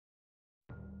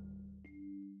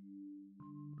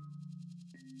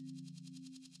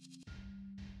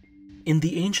In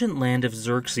the ancient land of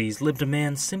Xerxes lived a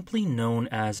man simply known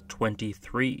as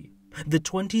 23, the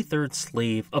 23rd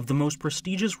slave of the most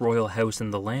prestigious royal house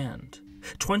in the land.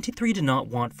 23 did not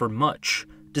want for much.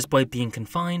 Despite being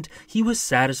confined, he was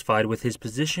satisfied with his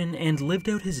position and lived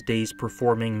out his days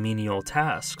performing menial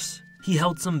tasks. He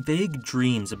held some vague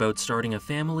dreams about starting a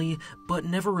family, but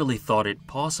never really thought it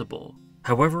possible.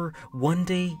 However, one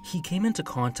day he came into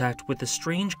contact with a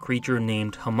strange creature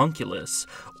named Homunculus,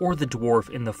 or the dwarf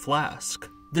in the flask.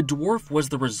 The dwarf was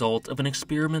the result of an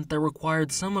experiment that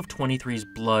required some of 23's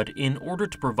blood in order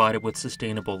to provide it with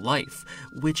sustainable life,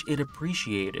 which it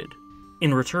appreciated.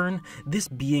 In return, this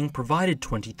being provided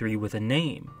 23 with a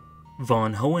name,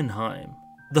 von Hohenheim.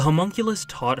 The homunculus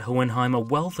taught Hohenheim a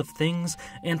wealth of things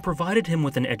and provided him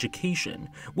with an education,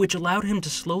 which allowed him to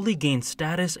slowly gain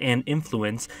status and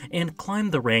influence and climb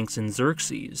the ranks in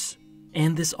Xerxes.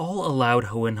 And this all allowed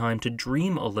Hohenheim to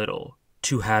dream a little,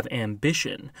 to have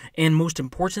ambition, and most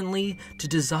importantly, to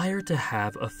desire to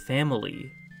have a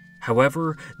family.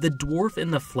 However, the dwarf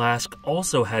in the flask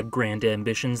also had grand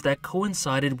ambitions that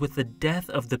coincided with the death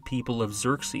of the people of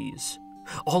Xerxes.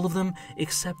 All of them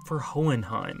except for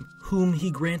Hohenheim, whom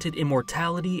he granted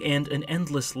immortality and an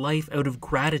endless life out of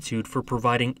gratitude for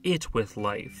providing it with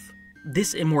life.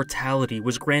 This immortality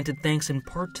was granted thanks in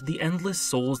part to the endless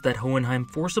souls that Hohenheim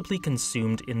forcibly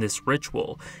consumed in this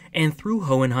ritual, and through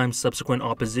Hohenheim's subsequent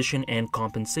opposition and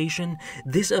compensation,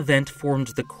 this event formed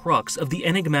the crux of the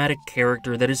enigmatic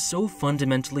character that is so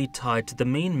fundamentally tied to the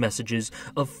main messages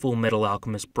of Fullmetal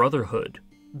Alchemist Brotherhood.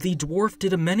 The dwarf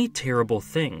did many terrible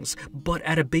things, but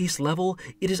at a base level,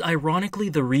 it is ironically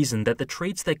the reason that the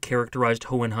traits that characterized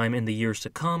Hohenheim in the years to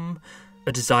come,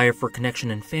 a desire for connection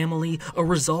and family, a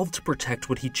resolve to protect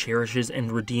what he cherishes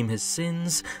and redeem his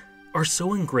sins, are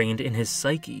so ingrained in his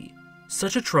psyche.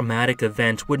 Such a traumatic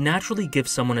event would naturally give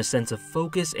someone a sense of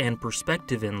focus and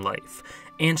perspective in life,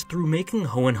 and through making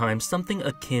Hohenheim something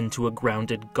akin to a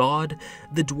grounded god,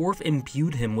 the dwarf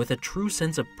imbued him with a true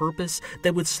sense of purpose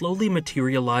that would slowly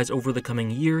materialize over the coming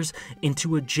years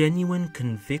into a genuine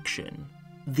conviction.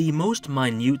 The most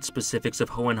minute specifics of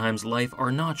Hohenheim's life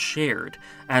are not shared,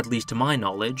 at least to my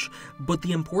knowledge, but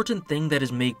the important thing that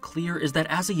is made clear is that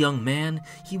as a young man,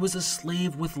 he was a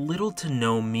slave with little to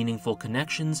no meaningful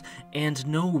connections and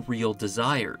no real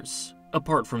desires,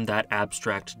 apart from that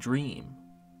abstract dream.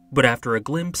 But after a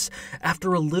glimpse,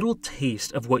 after a little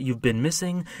taste of what you've been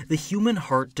missing, the human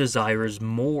heart desires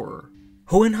more.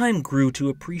 Hohenheim grew to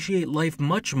appreciate life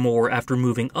much more after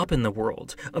moving up in the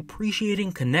world,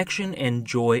 appreciating connection and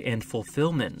joy and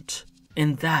fulfillment.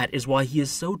 And that is why he is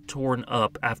so torn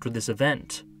up after this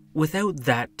event. Without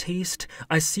that taste,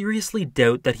 I seriously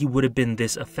doubt that he would have been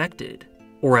this affected,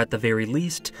 or at the very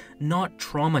least, not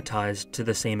traumatized to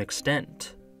the same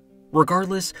extent.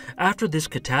 Regardless, after this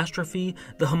catastrophe,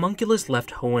 the homunculus left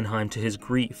Hohenheim to his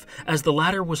grief, as the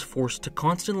latter was forced to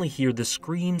constantly hear the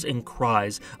screams and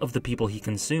cries of the people he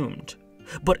consumed.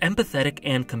 But empathetic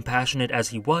and compassionate as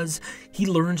he was, he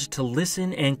learned to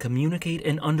listen and communicate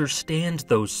and understand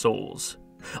those souls.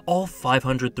 All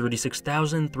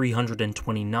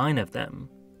 536,329 of them.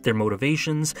 Their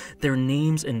motivations, their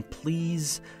names and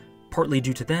pleas. Partly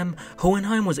due to them,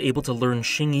 Hohenheim was able to learn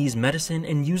Xingyi's medicine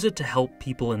and use it to help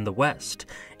people in the West.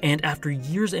 And after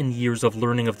years and years of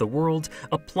learning of the world,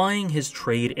 applying his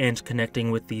trade and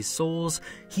connecting with these souls,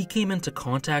 he came into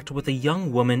contact with a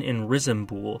young woman in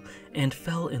Rizambul and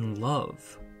fell in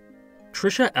love.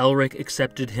 Trisha Elric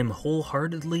accepted him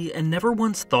wholeheartedly and never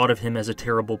once thought of him as a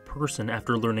terrible person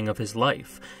after learning of his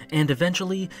life, and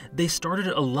eventually they started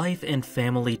a life and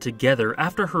family together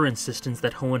after her insistence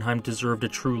that Hohenheim deserved a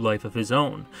true life of his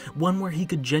own, one where he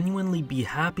could genuinely be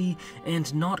happy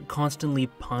and not constantly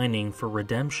pining for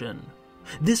redemption.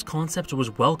 This concept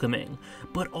was welcoming,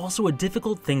 but also a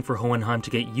difficult thing for Hohenheim to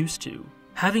get used to.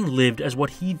 Having lived as what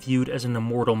he viewed as an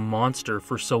immortal monster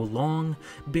for so long,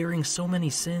 bearing so many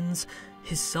sins,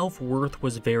 his self-worth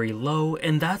was very low,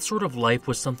 and that sort of life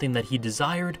was something that he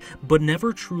desired, but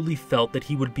never truly felt that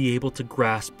he would be able to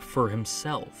grasp for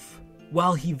himself.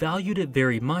 While he valued it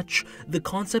very much, the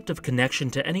concept of connection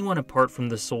to anyone apart from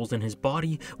the souls in his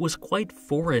body was quite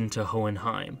foreign to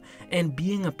Hohenheim, and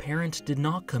being a parent did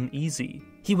not come easy.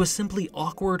 He was simply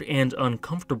awkward and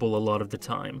uncomfortable a lot of the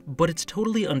time, but it's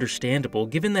totally understandable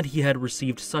given that he had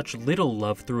received such little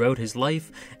love throughout his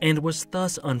life and was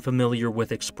thus unfamiliar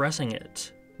with expressing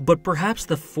it. But perhaps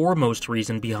the foremost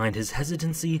reason behind his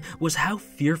hesitancy was how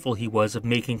fearful he was of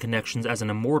making connections as an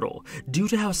immortal, due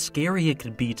to how scary it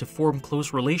could be to form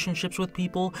close relationships with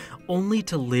people only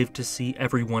to live to see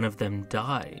every one of them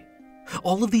die.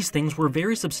 All of these things were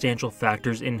very substantial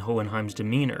factors in Hohenheim's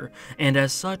demeanor, and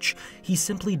as such, he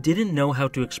simply didn't know how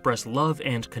to express love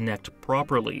and connect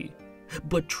properly.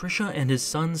 But Trisha and his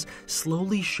sons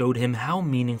slowly showed him how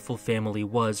meaningful family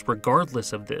was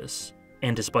regardless of this,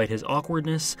 and despite his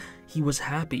awkwardness, he was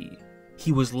happy.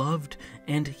 He was loved,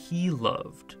 and he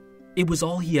loved. It was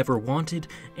all he ever wanted,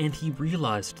 and he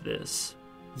realized this.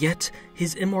 Yet,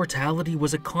 his immortality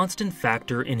was a constant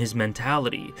factor in his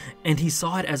mentality, and he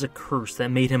saw it as a curse that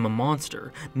made him a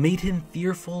monster, made him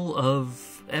fearful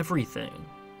of everything.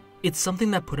 It's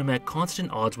something that put him at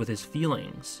constant odds with his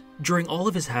feelings. During all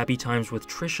of his happy times with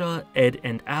Trisha, Ed,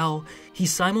 and Al, he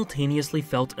simultaneously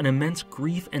felt an immense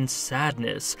grief and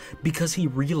sadness because he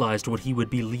realized what he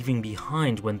would be leaving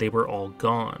behind when they were all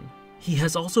gone. He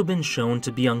has also been shown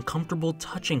to be uncomfortable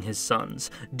touching his sons,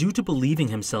 due to believing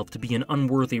himself to be an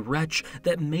unworthy wretch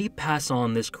that may pass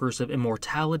on this curse of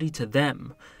immortality to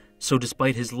them. So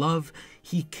despite his love,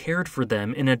 he cared for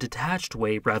them in a detached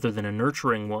way rather than a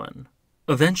nurturing one.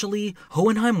 Eventually,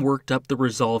 Hohenheim worked up the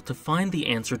resolve to find the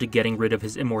answer to getting rid of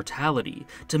his immortality,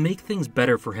 to make things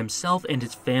better for himself and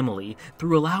his family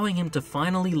through allowing him to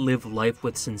finally live life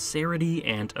with sincerity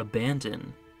and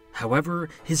abandon. However,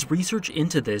 his research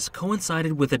into this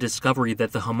coincided with a discovery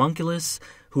that the homunculus,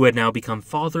 who had now become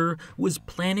father, was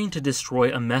planning to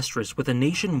destroy Amestris with a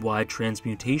nationwide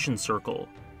transmutation circle.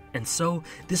 And so,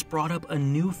 this brought up a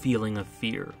new feeling of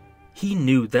fear. He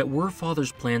knew that were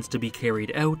father's plans to be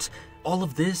carried out, all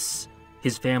of this,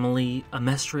 his family,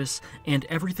 Amestris, and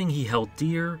everything he held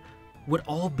dear, would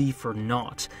all be for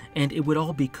naught, and it would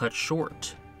all be cut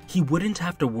short. He wouldn't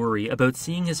have to worry about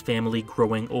seeing his family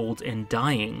growing old and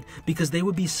dying, because they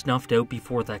would be snuffed out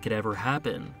before that could ever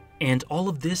happen. And all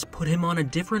of this put him on a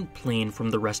different plane from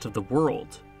the rest of the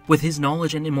world. With his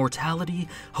knowledge and immortality,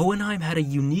 Hohenheim had a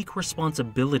unique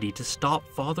responsibility to stop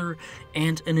Father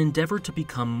and an endeavor to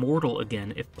become mortal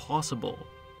again if possible.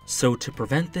 So to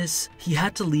prevent this, he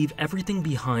had to leave everything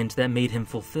behind that made him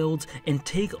fulfilled and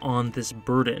take on this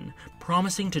burden,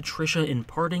 promising to Trisha in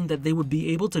parting that they would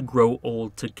be able to grow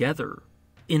old together.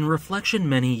 In reflection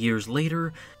many years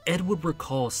later, Ed would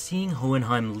recall seeing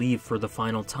Hohenheim leave for the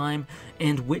final time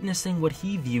and witnessing what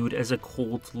he viewed as a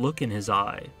cold look in his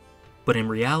eye. But in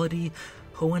reality,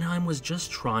 Hohenheim was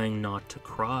just trying not to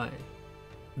cry.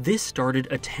 This started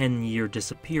a 10-year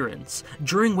disappearance,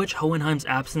 during which Hohenheim's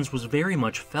absence was very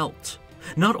much felt.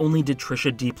 Not only did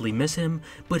Trisha deeply miss him,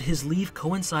 but his leave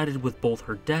coincided with both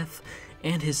her death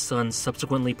and his son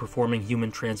subsequently performing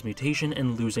human transmutation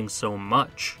and losing so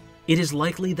much. It is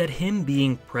likely that him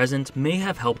being present may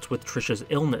have helped with Trisha's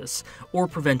illness, or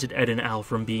prevented Ed and Al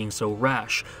from being so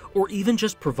rash, or even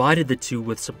just provided the two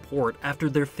with support after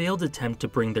their failed attempt to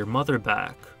bring their mother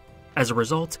back. As a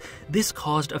result, this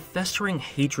caused a festering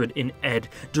hatred in Ed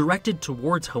directed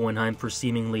towards Hohenheim for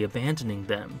seemingly abandoning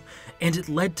them, and it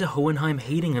led to Hohenheim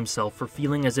hating himself for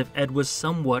feeling as if Ed was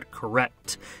somewhat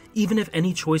correct, even if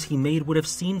any choice he made would have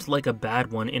seemed like a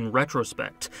bad one in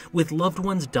retrospect, with loved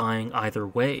ones dying either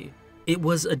way. It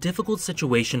was a difficult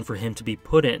situation for him to be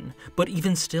put in, but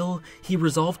even still, he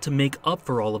resolved to make up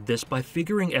for all of this by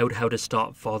figuring out how to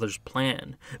stop Father's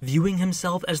plan, viewing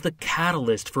himself as the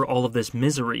catalyst for all of this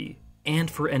misery,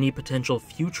 and for any potential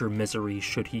future misery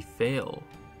should he fail.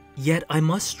 Yet I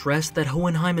must stress that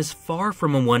Hohenheim is far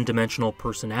from a one-dimensional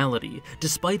personality,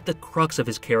 despite the crux of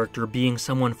his character being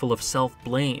someone full of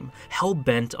self-blame,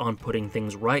 hell-bent on putting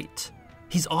things right.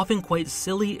 He's often quite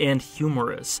silly and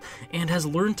humorous, and has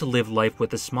learned to live life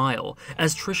with a smile,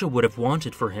 as Trisha would have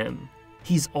wanted for him.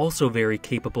 He's also very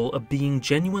capable of being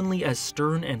genuinely as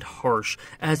stern and harsh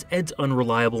as Ed's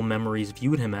unreliable memories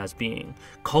viewed him as being,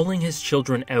 calling his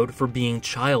children out for being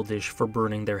childish for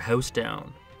burning their house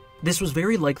down. This was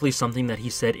very likely something that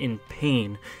he said in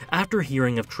pain after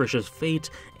hearing of Trisha's fate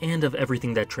and of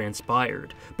everything that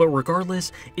transpired, but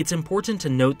regardless, it's important to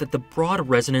note that the broad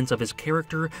resonance of his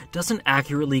character doesn't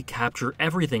accurately capture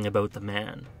everything about the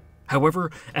man. However,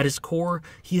 at his core,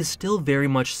 he is still very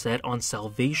much set on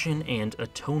salvation and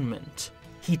atonement.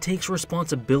 He takes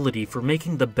responsibility for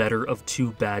making the better of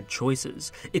two bad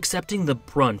choices, accepting the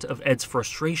brunt of Ed's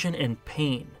frustration and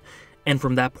pain, and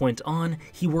from that point on,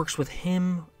 he works with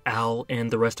him, Al,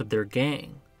 and the rest of their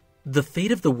gang. The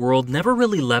fate of the world never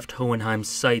really left Hohenheim's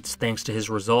sights thanks to his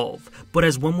resolve, but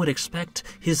as one would expect,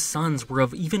 his sons were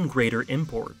of even greater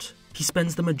import. He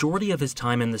spends the majority of his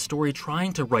time in the story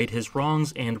trying to right his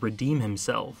wrongs and redeem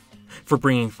himself, for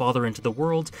bringing Father into the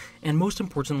world, and most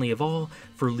importantly of all,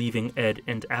 for leaving Ed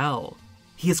and Al.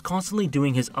 He is constantly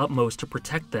doing his utmost to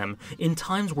protect them in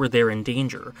times where they're in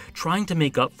danger, trying to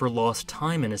make up for lost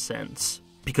time in a sense.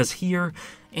 because here,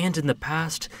 and in the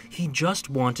past, he just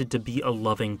wanted to be a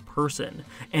loving person,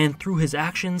 and through his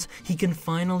actions, he can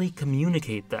finally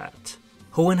communicate that.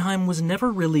 Hohenheim was never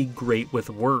really great with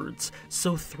words,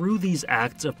 so through these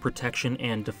acts of protection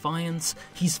and defiance,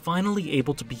 he's finally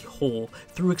able to be whole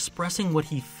through expressing what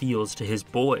he feels to his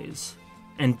boys.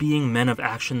 And being men of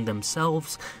action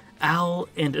themselves, Al,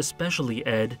 and especially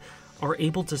Ed, are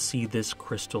able to see this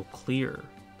crystal clear.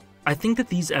 I think that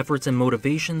these efforts and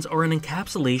motivations are an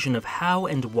encapsulation of how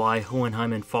and why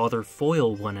Hohenheim and Father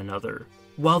foil one another.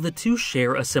 While the two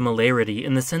share a similarity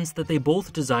in the sense that they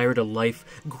both desired a life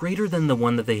greater than the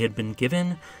one that they had been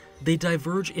given, they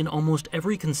diverge in almost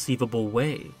every conceivable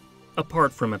way,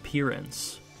 apart from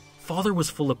appearance. Father was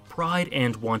full of pride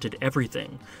and wanted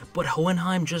everything, but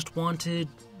Hohenheim just wanted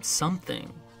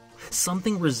something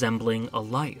resembling a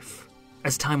life.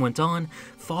 As time went on,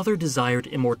 Father desired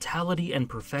immortality and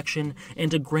perfection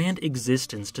and a grand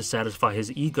existence to satisfy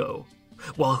his ego,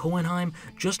 while Hohenheim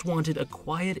just wanted a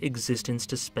quiet existence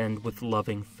to spend with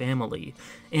loving family,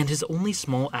 and his only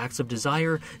small acts of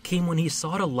desire came when he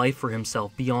sought a life for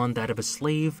himself beyond that of a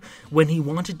slave, when he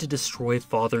wanted to destroy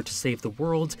Father to save the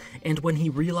world, and when he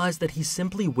realized that he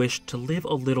simply wished to live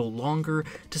a little longer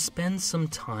to spend some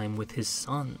time with his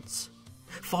sons.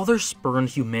 Father spurned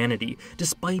humanity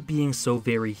despite being so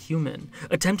very human,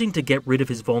 attempting to get rid of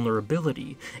his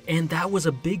vulnerability, and that was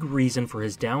a big reason for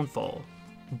his downfall.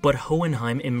 But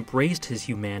Hohenheim embraced his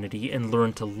humanity and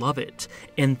learned to love it,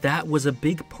 and that was a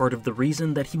big part of the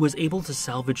reason that he was able to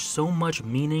salvage so much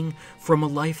meaning from a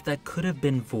life that could have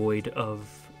been void of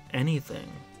anything.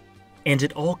 And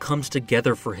it all comes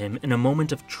together for him in a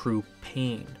moment of true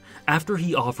pain, after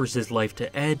he offers his life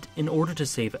to Ed in order to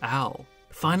save Al.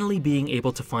 Finally being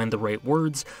able to find the right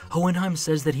words, Hohenheim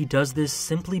says that he does this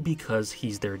simply because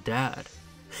he's their dad.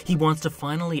 He wants to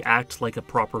finally act like a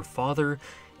proper father,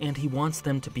 and he wants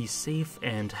them to be safe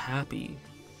and happy.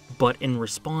 But in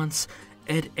response,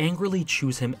 Ed angrily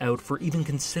chews him out for even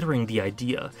considering the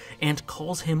idea, and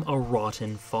calls him a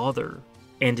rotten father.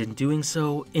 And in doing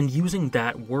so, in using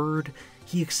that word,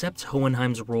 he accepts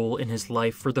Hohenheim's role in his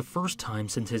life for the first time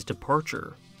since his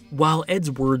departure. While Ed's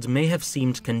words may have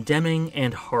seemed condemning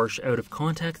and harsh out of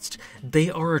context, they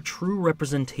are a true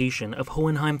representation of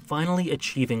Hohenheim finally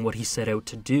achieving what he set out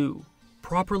to do,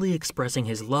 properly expressing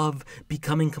his love,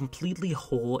 becoming completely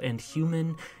whole and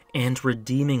human, and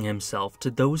redeeming himself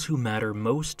to those who matter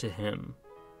most to him.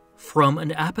 From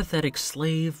an apathetic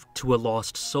slave to a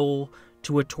lost soul,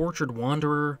 to a tortured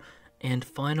wanderer, and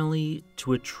finally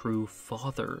to a true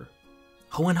father.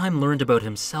 Hohenheim learned about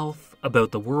himself,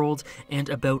 about the world, and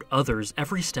about others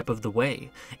every step of the way,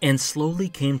 and slowly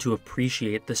came to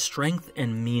appreciate the strength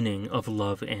and meaning of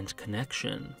love and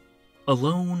connection.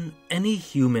 Alone, any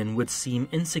human would seem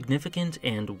insignificant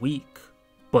and weak,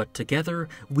 but together,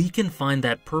 we can find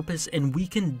that purpose and we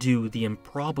can do the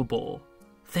improbable.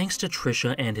 Thanks to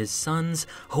Trisha and his sons,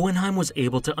 Hohenheim was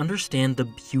able to understand the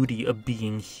beauty of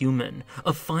being human,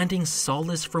 of finding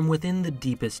solace from within the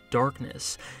deepest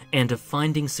darkness, and of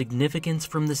finding significance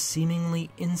from the seemingly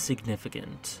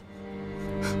insignificant.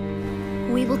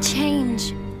 We will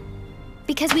change.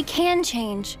 Because we can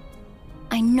change.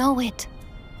 I know it.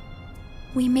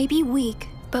 We may be weak,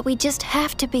 but we just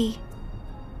have to be.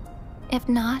 If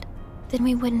not, then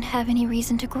we wouldn't have any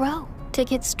reason to grow, to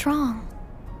get strong.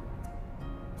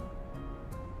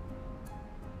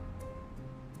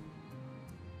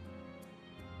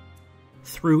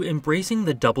 Through embracing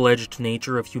the double-edged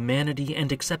nature of humanity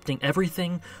and accepting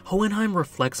everything, Hohenheim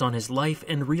reflects on his life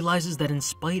and realizes that in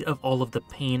spite of all of the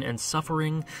pain and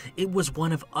suffering, it was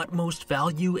one of utmost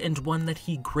value and one that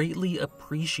he greatly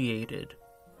appreciated.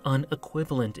 An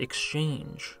equivalent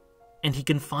exchange. And he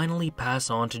can finally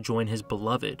pass on to join his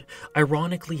beloved,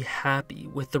 ironically happy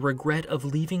with the regret of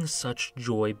leaving such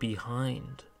joy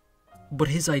behind. But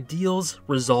his ideals,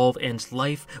 resolve, and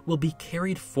life will be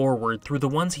carried forward through the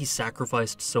ones he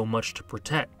sacrificed so much to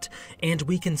protect, and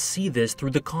we can see this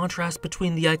through the contrast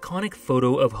between the iconic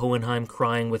photo of Hohenheim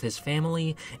crying with his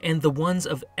family and the ones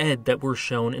of Ed that were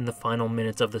shown in the final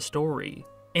minutes of the story.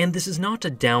 And this is not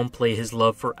to downplay his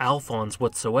love for Alphonse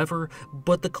whatsoever,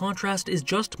 but the contrast is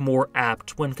just more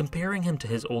apt when comparing him to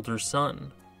his older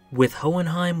son. With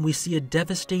Hohenheim, we see a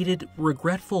devastated,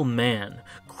 regretful man,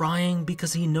 crying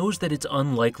because he knows that it's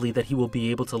unlikely that he will be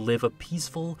able to live a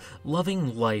peaceful,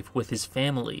 loving life with his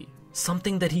family.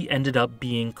 Something that he ended up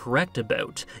being correct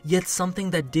about, yet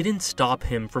something that didn't stop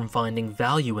him from finding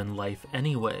value in life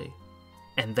anyway.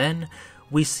 And then,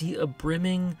 we see a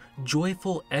brimming,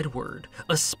 joyful Edward,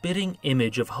 a spitting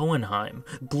image of Hohenheim,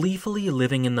 gleefully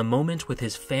living in the moment with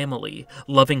his family,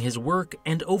 loving his work,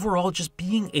 and overall just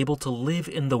being able to live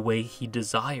in the way he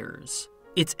desires.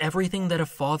 It's everything that a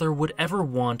father would ever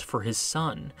want for his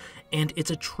son, and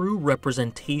it's a true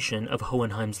representation of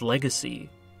Hohenheim's legacy,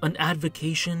 an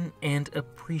advocation and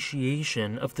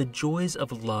appreciation of the joys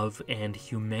of love and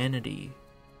humanity.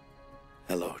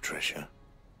 Hello, Trisha.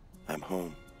 I'm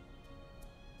home.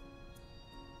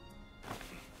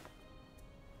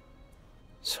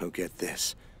 So get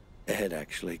this, Ed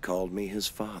actually called me his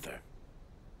father.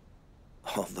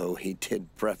 Although he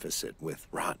did preface it with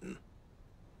rotten.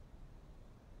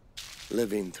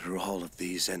 Living through all of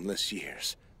these endless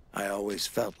years, I always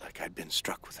felt like I'd been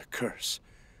struck with a curse.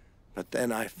 But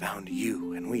then I found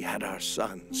you, and we had our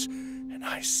sons, and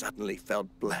I suddenly felt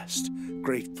blessed,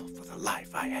 grateful for the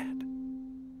life I had.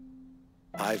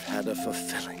 I've had a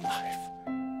fulfilling life.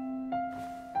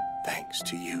 Thanks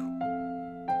to you,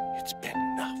 it's been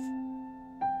enough.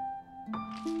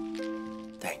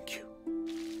 Thank you,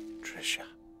 Trisha.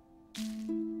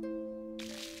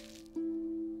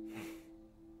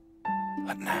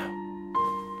 But now,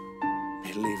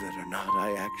 believe it or not,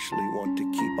 I actually want to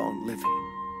keep on living.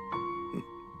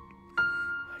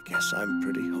 I guess I'm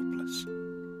pretty hopeless,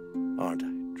 aren't I,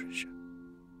 Trisha?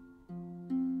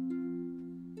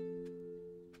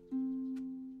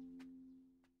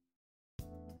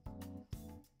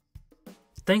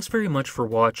 Thanks very much for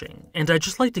watching, and I'd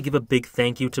just like to give a big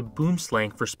thank you to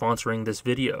Boomslank for sponsoring this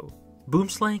video.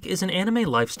 Boomslank is an anime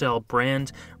lifestyle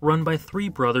brand run by 3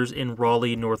 brothers in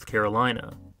Raleigh, North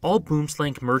Carolina. All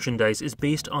Boomslank merchandise is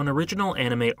based on original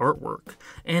anime artwork,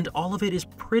 and all of it is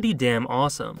pretty damn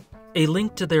awesome. A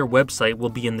link to their website will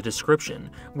be in the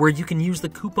description, where you can use the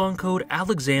coupon code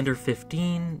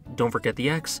Alexander15, don't forget the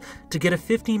X, to get a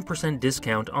 15%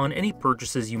 discount on any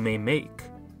purchases you may make.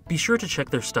 Be sure to check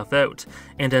their stuff out,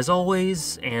 and as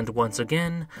always, and once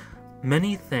again,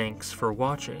 many thanks for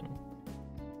watching.